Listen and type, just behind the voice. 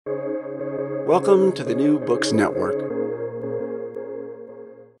Welcome to the New Books Network.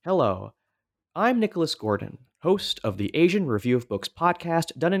 Hello, I'm Nicholas Gordon, host of the Asian Review of Books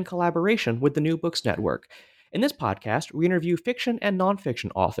podcast done in collaboration with the New Books Network. In this podcast, we interview fiction and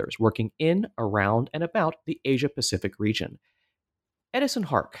nonfiction authors working in, around, and about the Asia Pacific region. Edison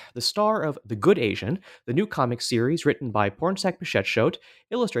Hark, the star of The Good Asian, the new comic series written by Pornsak Pichetshote,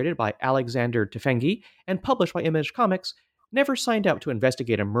 illustrated by Alexander Tefenkgi, and published by Image Comics, never signed out to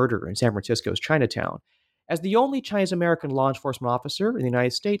investigate a murder in San Francisco's Chinatown. As the only Chinese-American law enforcement officer in the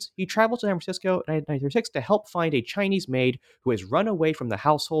United States, he traveled to San Francisco in 1936 to help find a Chinese maid who has run away from the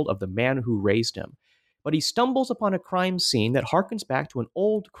household of the man who raised him. But he stumbles upon a crime scene that harkens back to an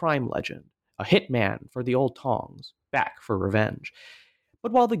old crime legend, a hitman for the old Tongs, back for revenge.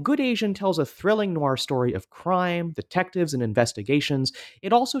 But while The Good Asian tells a thrilling noir story of crime, detectives, and investigations,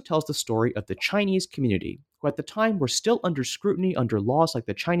 it also tells the story of the Chinese community, who at the time were still under scrutiny under laws like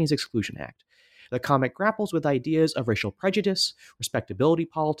the Chinese Exclusion Act. The comic grapples with ideas of racial prejudice, respectability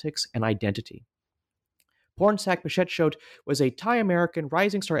politics, and identity. Pornsak Pichetshote was a Thai-American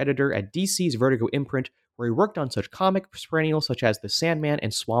rising star editor at DC's Vertigo imprint, where he worked on such comic perennials such as The Sandman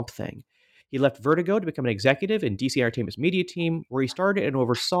and Swamp Thing. He left Vertigo to become an executive in DC Entertainment's media team, where he started and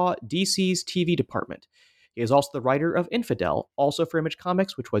oversaw DC's TV department. He is also the writer of Infidel, also for Image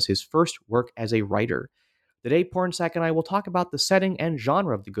Comics, which was his first work as a writer. Today, Pornsak and I will talk about the setting and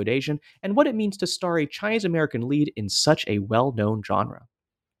genre of The Good Asian and what it means to star a Chinese-American lead in such a well-known genre.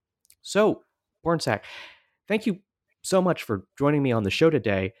 So, Pornsak, thank you so much for joining me on the show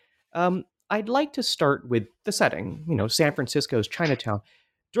today. I'd like to start with the setting, San Francisco's Chinatown.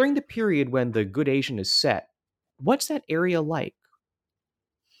 During the period when The Good Asian is set, what's that area like?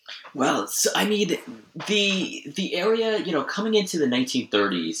 Well, the area, coming into the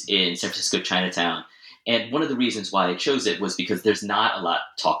 1930s in San Francisco Chinatown, and one of the reasons why I chose it was because there's not a lot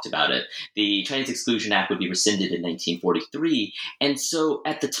talked about it. The Chinese Exclusion Act would be rescinded in 1943, and so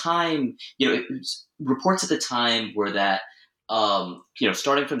at the time, reports at the time were that,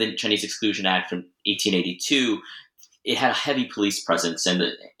 starting from the Chinese Exclusion Act from 1882. It had a heavy police presence, and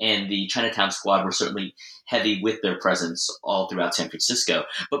the Chinatown Squad were certainly heavy with their presence all throughout San Francisco.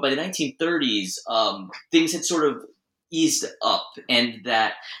 But by the 1930s, things had sort of eased up, and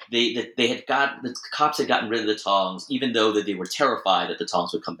that the cops had gotten rid of the Tongs, even though that they were terrified that the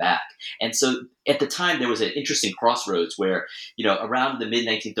Tongs would come back. And so at the time, there was an interesting crossroads where, around the mid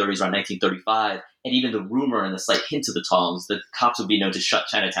 1930s, around 1935. And even the rumor and the slight hint of the Tongs, the cops would be known to shut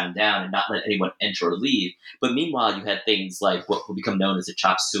Chinatown down and not let anyone enter or leave. But meanwhile, you had things like what would become known as the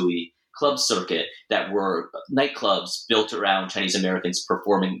Chop Suey club circuit, that were nightclubs built around Chinese Americans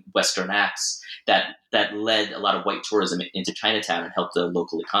performing Western acts that led a lot of white tourism into Chinatown and helped the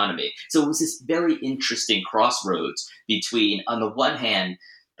local economy. So it was this very interesting crossroads between, on the one hand,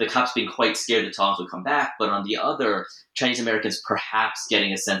 the cops being quite scared the Tongs would come back, but on the other, Chinese Americans perhaps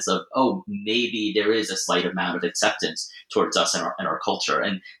getting a sense of, oh, maybe there is a slight amount of acceptance towards us and our culture.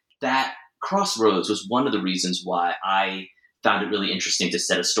 And that crossroads was one of the reasons why I found it really interesting to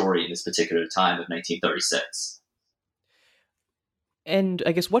set a story in this particular time of 1936. And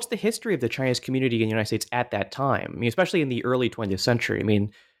I guess, what's the history of the Chinese community in the United States at that time? I mean, especially in the early 20th century. I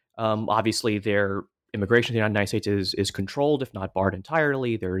mean, obviously, their immigration to the United States is controlled, if not barred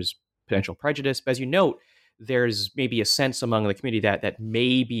entirely. There's potential prejudice. But as you note, there's maybe a sense among the community that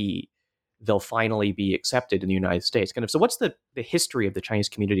maybe they'll finally be accepted in the United States. So what's the history of the Chinese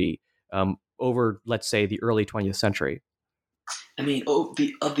community over, let's say, the early 20th century? I mean, of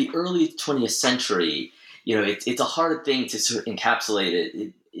the early 20th century, it's a hard thing to sort of encapsulate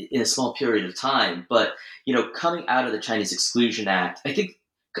it in a small period of time. But, coming out of the Chinese Exclusion Act, I think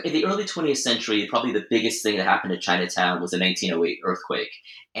in the early 20th century, probably the biggest thing that happened to Chinatown was the 1908 earthquake.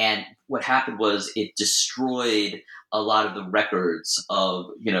 And what happened was it destroyed a lot of the records of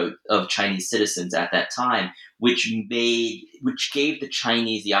Chinese citizens at that time, which gave the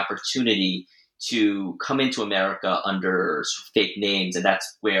Chinese the opportunity to come into America under sort of fake names. And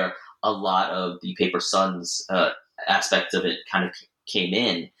that's where a lot of the Paper Sun's aspects of it kind of came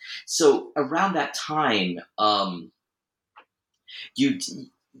in. So around that time, the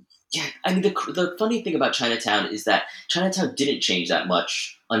funny thing about Chinatown is that Chinatown didn't change that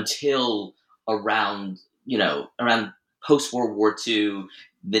much until around post-World War II,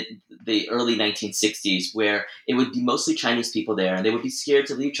 the early 1960s, where it would be mostly Chinese people there, and they would be scared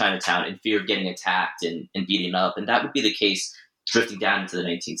to leave Chinatown in fear of getting attacked and beaten up. And that would be the case drifting down into the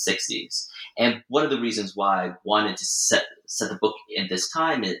 1960s. And one of the reasons why I wanted to set the book in this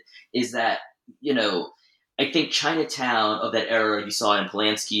time is that, I think Chinatown of that era, you saw it in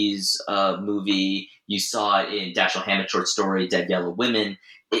Polanski's movie, you saw it in Dashiell Hammett's short story Dead Yellow Women.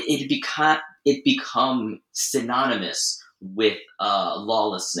 It become synonymous with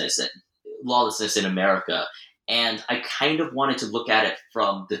lawlessness in America. And I kind of wanted to look at it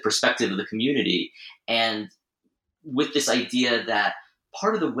from the perspective of the community, and with this idea that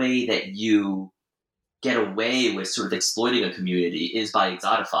part of the way that you get away with sort of exploiting a community is by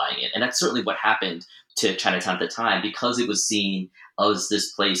exotifying it. And that's certainly what happened to Chinatown at the time, because it was seen as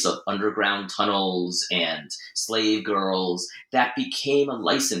this place of underground tunnels and slave girls. That became a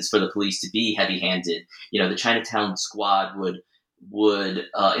license for the police to be heavy-handed. The Chinatown squad would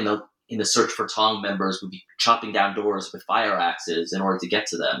in the search for Tong members, would be chopping down doors with fire axes in order to get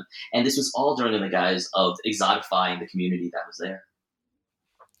to them. And this was all during the guise of exotifying the community that was there.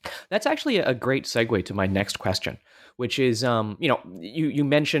 That's actually a great segue to my next question, which is, you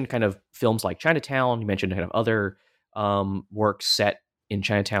mentioned kind of films like Chinatown, you mentioned kind of other works set in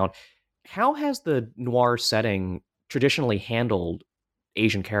Chinatown. How has the noir setting traditionally handled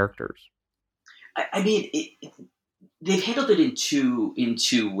Asian characters? I mean, they've handled it in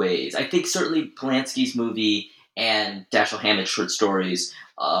two ways. I think certainly Polanski's movie and Dashiell Hammett's short stories,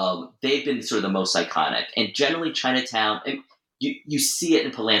 they've been sort of the most iconic. And generally Chinatown, you see it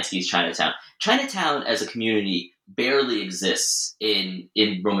in Polanski's Chinatown. Chinatown as a community barely exists in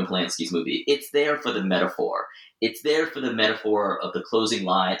Roman Polanski's movie. It's there for the metaphor. It's there for the metaphor of the closing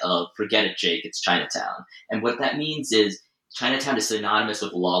line of "Forget it, Jake, it's Chinatown." And what that means is Chinatown is synonymous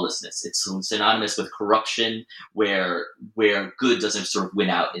with lawlessness. It's synonymous with corruption, where good doesn't sort of win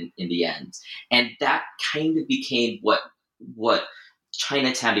out in the end. And that kind of became what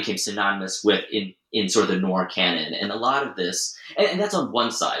Chinatown became synonymous with in sort of the noir canon. And a lot of this, and that's on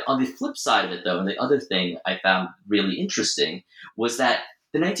one side. On the flip side of it, though, and the other thing I found really interesting was that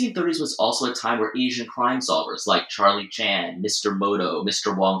the 1930s was also a time where Asian crime solvers like Charlie Chan, Mr. Moto,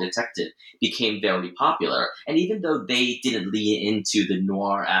 Mr. Wong Detective became very popular. And even though they didn't lean into the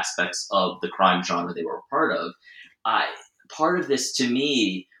noir aspects of the crime genre they were a part of, part of this to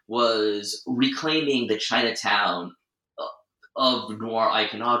me was reclaiming the Chinatown of noir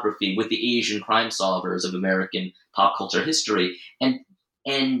iconography with the Asian crime solvers of American pop culture history, and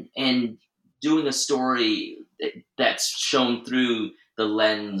doing a story that's shown through the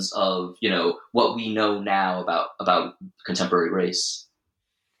lens of what we know now about contemporary race.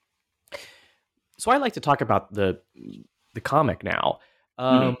 So I like to talk about the comic now.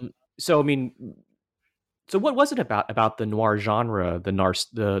 So I mean, so what was it about the noir genre, the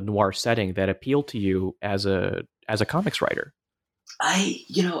noir setting that appealed to you as a comics writer? I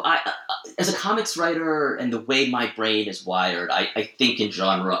as a comics writer and the way my brain is wired, I think in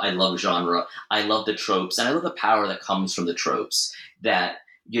genre. I love genre. I love the tropes, and I love the power that comes from the tropes. That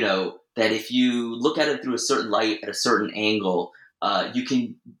that if you look at it through a certain light at a certain angle, you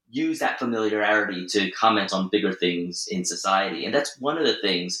can use that familiarity to comment on bigger things in society. And that's one of the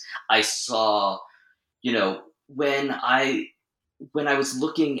things I saw. When I was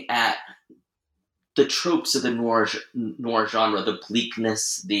looking at the tropes of the noir genre, the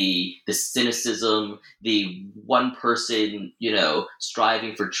bleakness, the cynicism, the one person,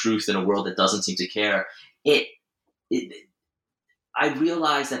 striving for truth in a world that doesn't seem to care. I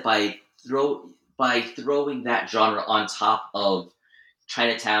realized that by throwing that genre on top of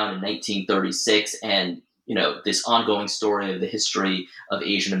Chinatown in 1936 and, this ongoing story of the history of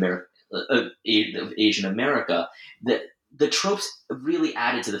Asian America, the tropes really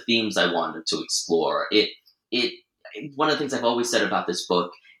added to the themes I wanted to explore. One of the things I've always said about this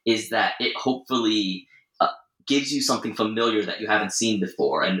book is that it hopefully gives you something familiar that you haven't seen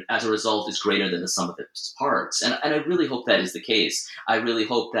before, and as a result is greater than the sum of its parts. And I really hope that is the case. I really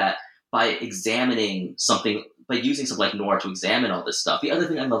hope that by using something like noir to examine all this stuff. The other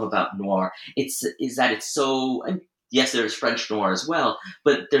thing I love about noir is that it's so, and yes, there's French noir as well,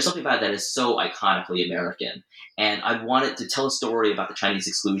 but there's something about it that is so iconically American. And I wanted to tell a story about the Chinese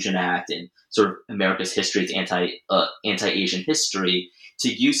Exclusion Act and sort of America's history, its anti-Asian history, to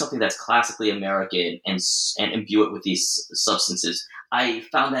use something that's classically American and imbue it with these substances. I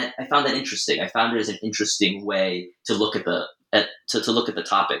found that interesting. I found it as an interesting way to look at the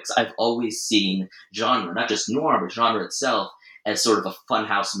topics. I've always seen genre, not just noir, but genre itself, as sort of a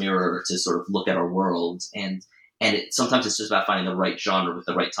funhouse mirror to sort of look at our world. And sometimes it's just about finding the right genre with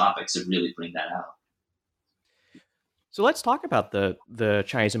the right topics to really bring that out. So let's talk about the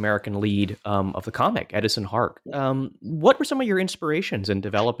Chinese American lead of the comic, Edison Hark. What were some of your inspirations in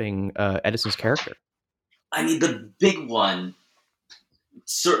developing Edison's character? I mean, the big one,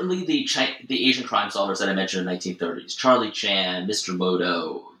 certainly the Asian crime solvers that I mentioned in the 1930s, Charlie Chan, Mr.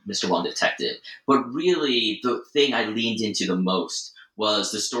 Moto, Mr. Wong Detective. But really, the thing I leaned into the most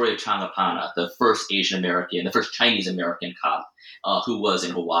was the story of Changapana, the first Asian American, the first Chinese American cop who was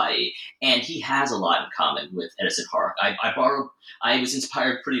in Hawaii. And he has a lot in common with Edison Hark. I was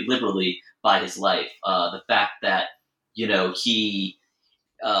inspired pretty liberally by his life. The fact that, the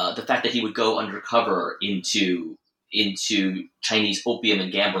fact that he would go undercover into Chinese opium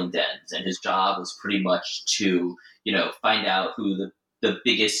and gambling dens, and his job was pretty much to, find out who the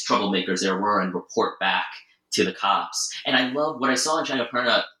biggest troublemakers there were and report back to the cops. And I love what I saw in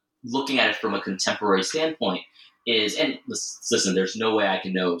Changapana, looking at it from a contemporary standpoint, and listen, there's no way I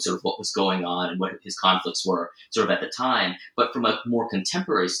can know sort of what was going on and what his conflicts were sort of at the time, but from a more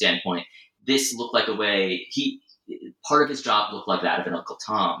contemporary standpoint, this looked like a way part of his job looked like that of an Uncle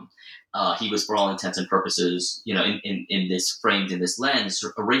Tom. He was, for all intents and purposes, in this framed in this lens,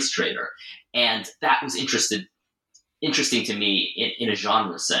 a race trader, and that was interesting to me in a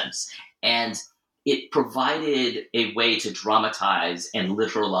genre sense, and it provided a way to dramatize and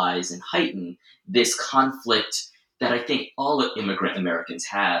literalize and heighten this conflict that I think all immigrant Americans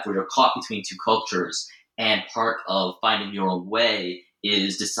have, where you're caught between two cultures, and part of finding your own way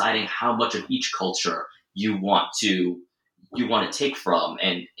is deciding how much of each culture you want to take from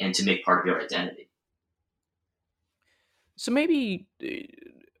and to make part of your identity. So maybe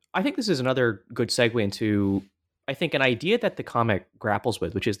I think this is another good segue into, I think, an idea that the comic grapples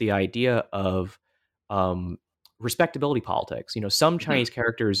with, which is the idea of respectability politics. Some Chinese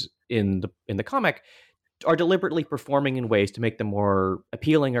characters in the comic are deliberately performing in ways to make them more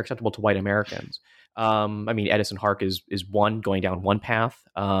appealing or acceptable to white Americans. Edison Hark is one going down one path.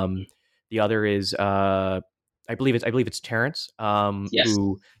 The other is I believe it's Terrence, Yes.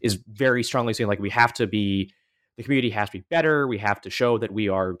 who is very strongly saying, like, the community has to be better. We have to show that we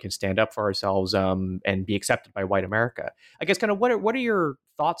can stand up for ourselves and be accepted by white America. I guess, kind of, what are your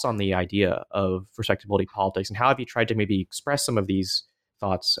thoughts on the idea of respectability politics, and how have you tried to maybe express some of these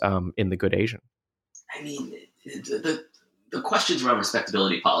thoughts in The Good Asian? I mean, the questions around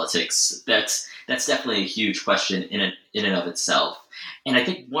respectability politics, that's definitely a huge question in and of itself. And I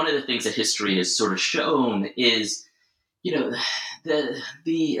think one of the things that history has sort of shown is,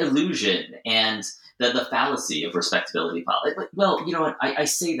 the illusion and the fallacy of respectability politics. Well, you know what? I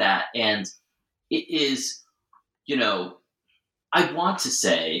say that, and it is, I want to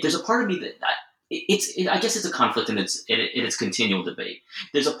say there's a part of me that I guess it's a conflict in its continual debate.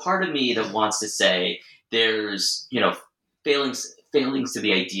 There's a part of me that wants to say there's, failings to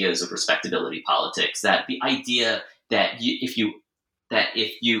the ideas of respectability politics. That the idea that if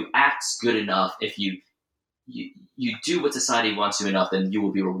you act good enough, if you do what society wants you enough, then you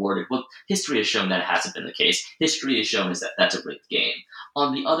will be rewarded. Well, history has shown that it hasn't been the case. History has shown is that that's a rigged game.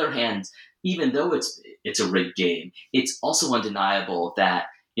 On the other hand, even though it's a rigged game, it's also undeniable that,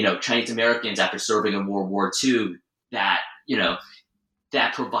 Chinese Americans, after serving in World War II, that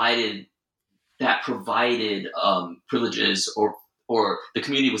provided privileges, or the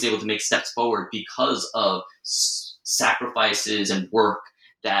community was able to make steps forward because of sacrifices and work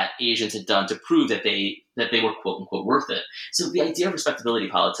that Asians had done to prove that they were, quote unquote, worth it. So the idea of respectability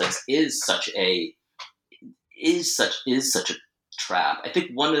politics is such a trap. I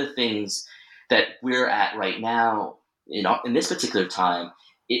think one of the things that we're at right now, in this particular time,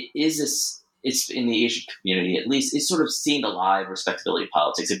 it's in the Asian community, at least, it's sort of seeing the live respectability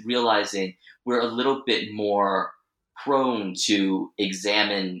politics and realizing we're a little bit more prone to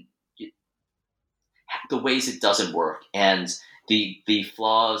examine the ways it doesn't work, and the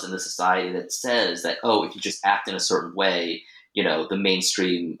flaws in the society that says that, if you just act in a certain way, the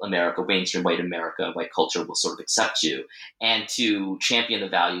mainstream white America, white culture will sort of accept you, and to champion the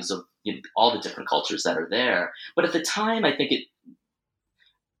values of all the different cultures that are there. But at the time, I think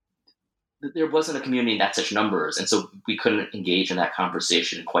there wasn't a community in that such numbers, and so we couldn't engage in that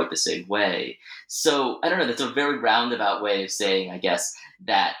conversation in quite the same way. So I don't know, that's a very roundabout way of saying, I guess,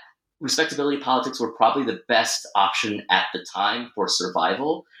 that respectability politics were probably the best option at the time for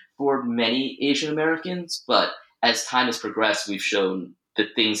survival for many Asian Americans. But as time has progressed, we've shown the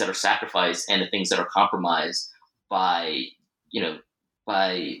things that are sacrificed and the things that are compromised by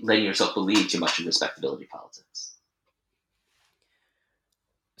letting yourself believe too much in respectability politics.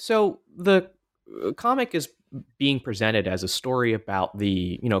 So the comic is being presented as a story about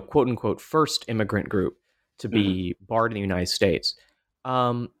the, quote unquote, first immigrant group to be barred in the United States.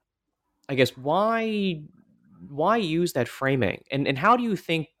 I guess why use that framing, and how do you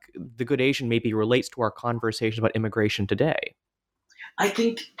think The Good Asian maybe relates to our conversation about immigration today? I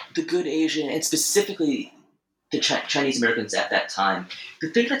think The Good Asian, and specifically the Chinese Americans at that time, the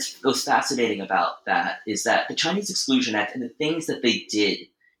thing that was fascinating about that is that the Chinese Exclusion Act and the things that they did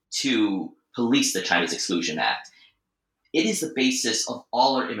to police the Chinese Exclusion Act. It is the basis of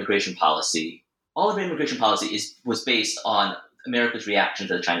all our immigration policy. All of our immigration policy was based on America's reaction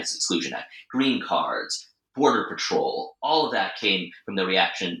to the Chinese Exclusion Act. Green cards, border patrol, all of that came from the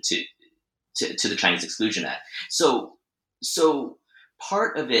reaction to the Chinese Exclusion Act. So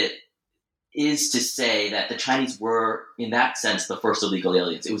part of it is to say that the Chinese were, in that sense, the first illegal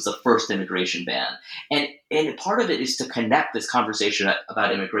aliens. It was the first immigration ban. And part of it is to connect this conversation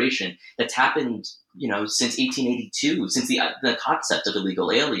about immigration that's happened, since 1882, since the concept of illegal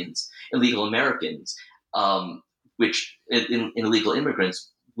aliens, illegal Americans, which illegal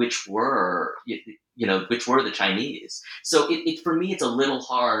immigrants, which were the Chinese. So it for me, it's a little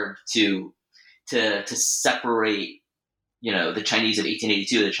hard to separate, the Chinese of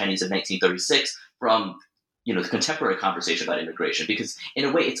 1882, the Chinese of 1936 from, the contemporary conversation about immigration, because in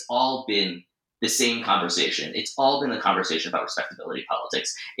a way it's all been the same conversation. It's all been a conversation about respectability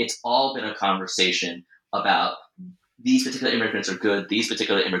politics. It's all been a conversation about these particular immigrants are good, these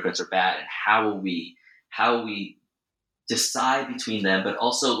particular immigrants are bad, and how we decide between them. But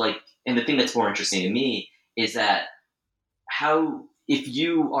also, and the thing that's more interesting to me is that if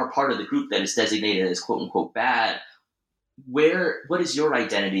you are part of the group that is designated as quote unquote bad, what is your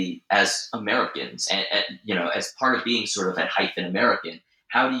identity as Americans, and as part of being sort of a hyphen American?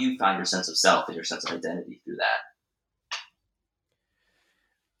 How do you find your sense of self and your sense of identity through that?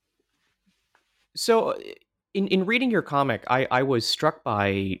 So in reading your comic, I was struck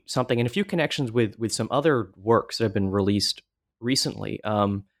by something and a few connections with some other works that have been released recently.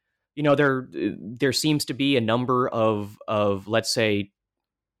 There seems to be a number of let's say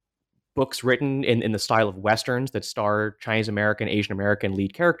books written in the style of Westerns that star Chinese American, Asian American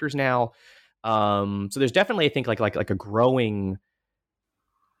lead characters now. So there's definitely, I think, like a growing,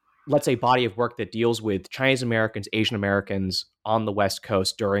 let's say, body of work that deals with Chinese Americans, Asian Americans on the West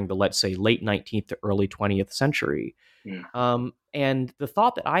Coast during the, let's say, late 19th to early 20th century. Mm. And the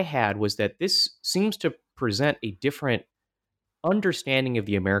thought that I had was that this seems to present a different understanding of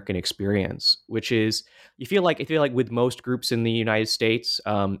the American experience, which is I feel like with most groups in the United States,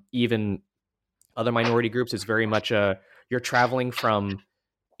 even other minority groups, it's very much you're traveling from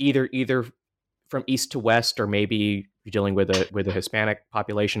either from east to west, or maybe you're dealing with a Hispanic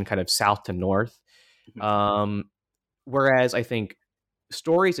population kind of south to north. Mm-hmm. Whereas I think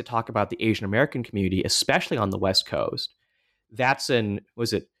stories that talk about the Asian American community, especially on the West Coast,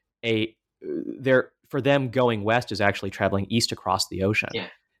 for them, going west is actually traveling east across the ocean,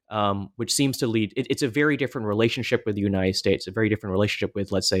 which seems to lead. It's a very different relationship with the United States, a very different relationship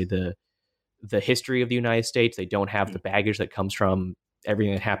with, let's say, the history of the United States. They don't have the baggage that comes from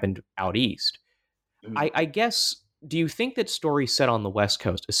everything that happened out east. I guess, do you think that stories set on the West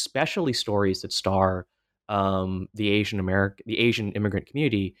Coast, especially stories that star the Asian immigrant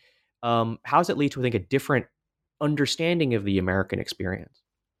community, how does it lead to, I think, a different understanding of the American experience?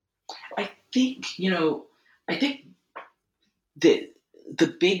 I think the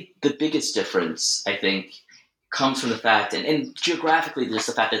biggest difference, I think, comes from the fact, and geographically, just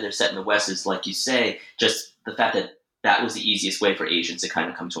the fact that they're set in the West is, like you say, just the fact that was the easiest way for Asians to kind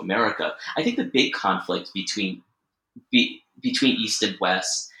of come to America. I think the big conflict between East and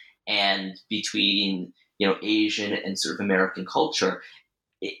West, and between Asian and sort of American culture,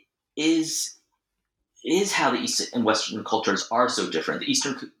 is how the East and Western cultures are so different. The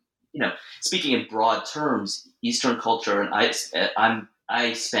Eastern, speaking in broad terms, Eastern culture, and I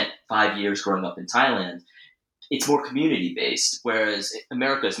spent 5 years growing up in Thailand. It's more community based, whereas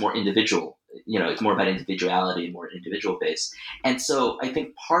America is more individual. It's more about individuality and more individual based. And so I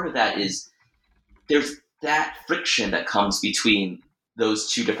think part of that is there's that friction that comes between those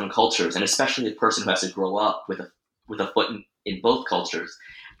two different cultures, and especially the person who has to grow up with a foot in both cultures.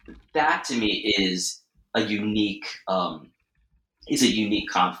 That to me is a unique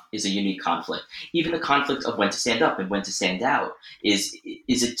conflict. Even the conflict of when to stand up and when to stand out is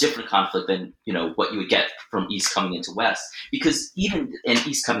a different conflict than what you would get from East coming into West. Because even an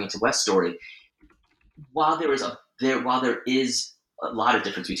East coming into West story, while there is a lot of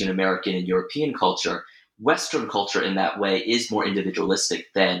difference between American and European culture, Western culture in that way is more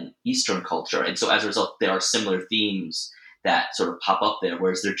individualistic than Eastern culture, and so as a result, there are similar themes that sort of pop up there,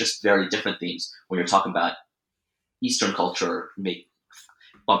 whereas they're just very different themes when you're talking about Eastern culture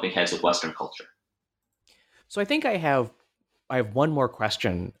bumping heads with Western culture. So I think I have one more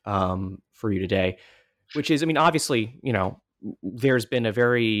question for you today, which is, obviously, there's been a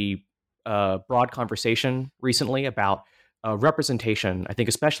very broad conversation recently about representation. I think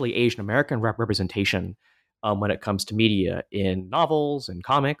especially Asian American representation when it comes to media, in novels and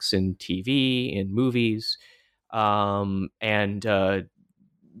comics, in TV, in movies, and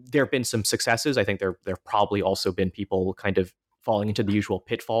there have been some successes. I think there've probably also been people kind of falling into the usual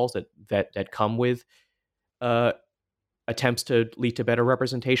pitfalls that come with attempts to lead to better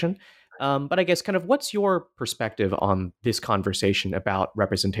representation. But I guess kind of what's your perspective on this conversation about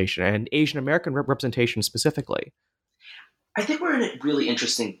representation and Asian American representation specifically? I think we're in a really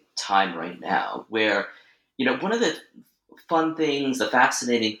interesting time right now where, one of the fun things, the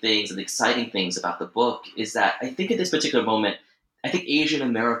fascinating things, and the exciting things about the book is that I think at this particular moment, I think Asian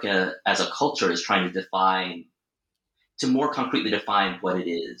America as a culture is trying to more concretely define what it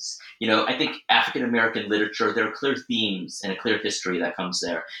is. I think African American literature, there are clear themes and a clear history that comes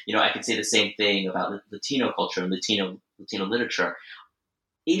there. I could say the same thing about Latino culture and Latino literature.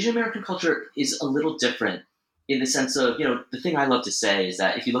 Asian American culture is a little different in the sense of, the thing I love to say is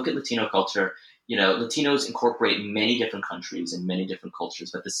that if you look at Latino culture, Latinos incorporate many different countries and many different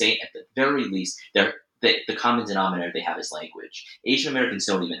cultures, but at the very least, the common denominator they have is language. Asian Americans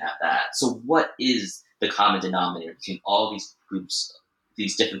don't even have that. So what is the common denominator between all these groups,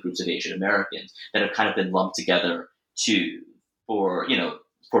 these different groups of Asian Americans that have kind of been lumped together for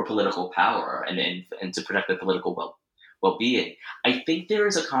political power and to protect their political well-being? I think there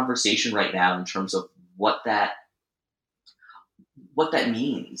is a conversation right now in terms of what that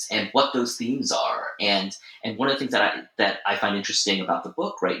means and what those themes are. And one of the things that I find interesting about the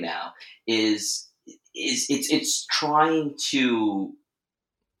book right now is it's trying to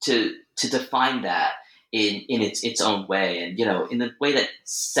define that in its own way. And, in the way that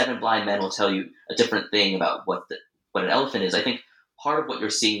Seven Blind Men will tell you a different thing about what an elephant is, I think part of what you're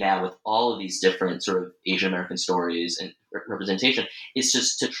seeing now with all of these different sort of Asian American stories and representation is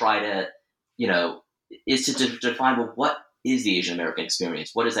just to try to, is to define, well, what is the Asian American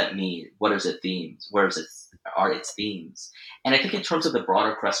experience? What does that mean? What is its themes? Are its themes? And I think in terms of the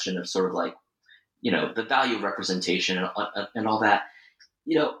broader question of sort of like, the value of representation and all that,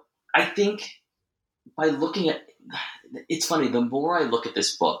 I think by looking at, it's funny, the more I look at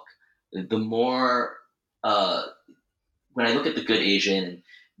this book, the more, when I look at The Good Asian and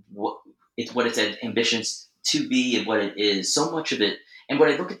what its ambitions to be and what it is, so much of it, and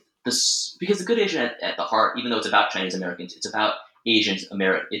when I look at this, because The Good Asian at the heart, even though it's about Chinese Americans, it's about Asians,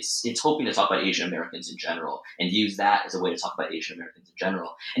 it's hoping to talk about Asian Americans in general and use that as a way to talk about Asian Americans in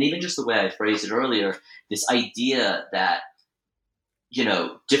general. And even just the way I phrased it earlier, this idea that,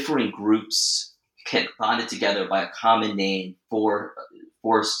 differing groups get bonded together by a common name for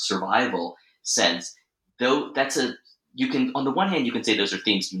survival sense, though you can, on the one hand, you can say those are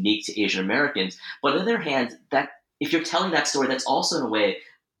themes unique to Asian Americans, but on the other hand, that if you're telling that story, that's also in a way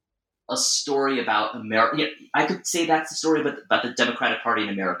a story about America. I could say that's the story about the Democratic Party in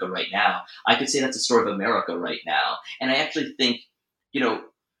America right now. I could say that's the story of America right now. And I actually think,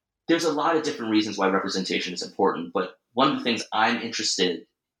 there's a lot of different reasons why representation is important, but one of the things I'm interested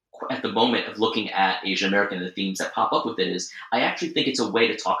at the moment of looking at Asian American and the themes that pop up with it is I actually think it's a way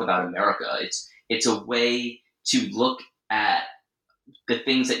to talk about America. It's a way to look at the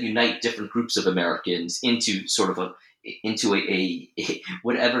things that unite different groups of Americans into sort of a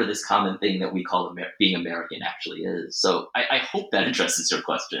whatever this common thing that we call being American actually is. So I hope that addresses your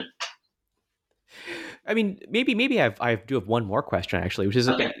question. I mean, maybe I do have one more question actually, which is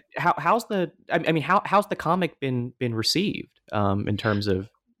okay. How's the comic been received in terms of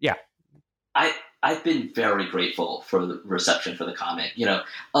I've been very grateful for the reception for the comic.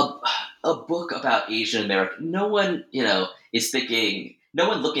 A book about Asian American. No one is thinking. No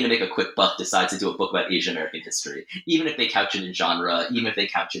one looking to make a quick buck decides to do a book about Asian American history, even if they couch it in genre, even if they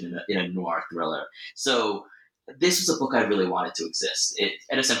couch it in a noir thriller. So this was a book I really wanted to exist.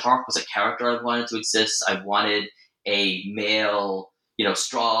 Edison Harp was a character I wanted to exist. I wanted a male,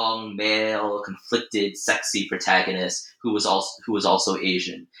 strong male, conflicted, sexy protagonist who was also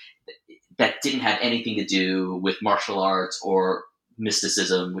Asian. That didn't have anything to do with martial arts or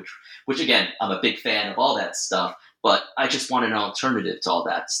mysticism, which again, I'm a big fan of all that stuff. But I just wanted an alternative to all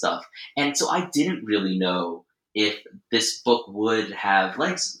that stuff. And so I didn't really know if this book would have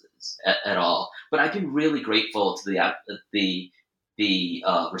legs at all. But I've been really grateful to the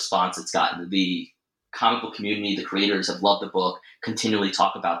response it's gotten. The comic book community, the creators have loved the book, continually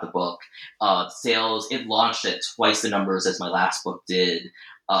talk about the book. Sales, it launched at twice the numbers as my last book did.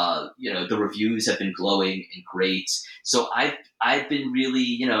 The reviews have been glowing and great. So I've been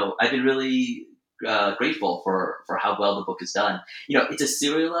really grateful for how well the book is done. It's a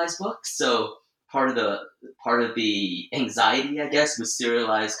serialized book, so part of the anxiety, I guess, with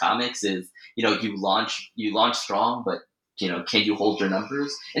serialized comics is you launch strong, but can you hold your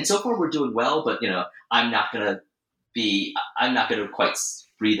numbers? And so far we're doing well, but I'm not gonna quite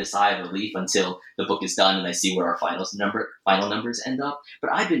breathe a sigh of relief until the book is done and I see where our final numbers end up.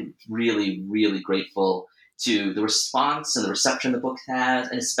 But I've been really, really grateful to the response and the reception the book has,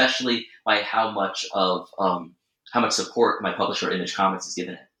 and especially by how much support my publisher, Image Comics, has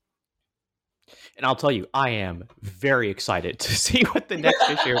given it. And I'll tell you, I am very excited to see what the next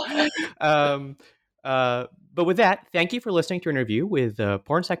issue. But with that, thank you for listening to an interview with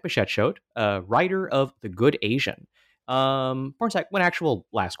Pornsak Bechetschot, writer of The Good Asian. Pornsak, one actual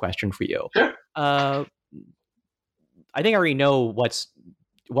last question for you. Sure. I think I already know what's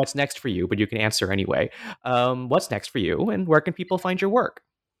next for you, but you can answer anyway. What's next for you, and where can people find your work?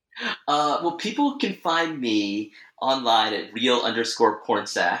 Well, people can find me online at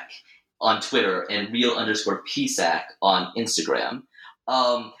real_Pornsak on Twitter and real_PSAK on Instagram.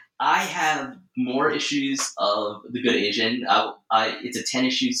 I have more issues of The Good Asian. It's a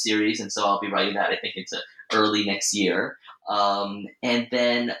 10-issue series, and so I'll be writing that, I think, into early next year. And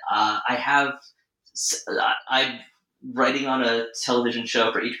then I'm writing on a television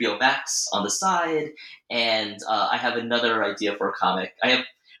show for HBO Max on the side, and I have another idea for a comic. I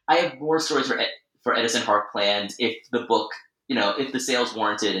have more stories for Edison Park planned if the book, if the sales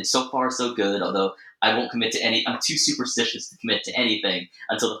warranted, and so far so good, although I won't commit to any. I'm too superstitious to commit to anything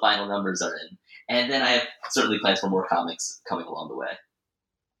until the final numbers are in. And then I have certainly plans for more comics coming along the way.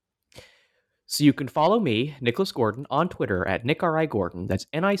 So you can follow me, Nicholas Gordon, on Twitter at NickRIGordon. That's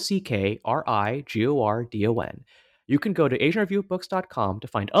NickRIGordon. You can go to AsianReviewBooks.com to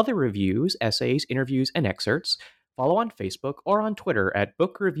find other reviews, essays, interviews, and excerpts. Follow on Facebook or on Twitter at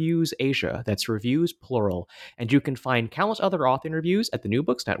Book Reviews Asia. That's reviews plural. And you can find countless other author interviews at the New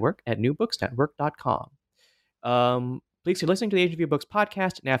Books Network at newbooksnetwork.com. Please keep listening to the Asian Review Books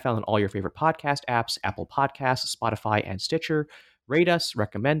podcast, now found on all your favorite podcast apps, Apple Podcasts, Spotify, and Stitcher. Rate us,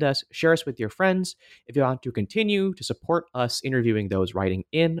 recommend us, share us with your friends if you want to continue to support us interviewing those writing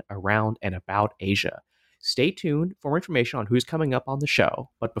in, around, and about Asia. Stay tuned for more information on who's coming up on the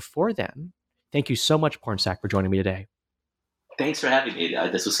show. But before then, thank you so much, Pornsak, for joining me today. Thanks for having me.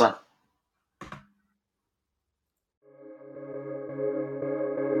 This was fun.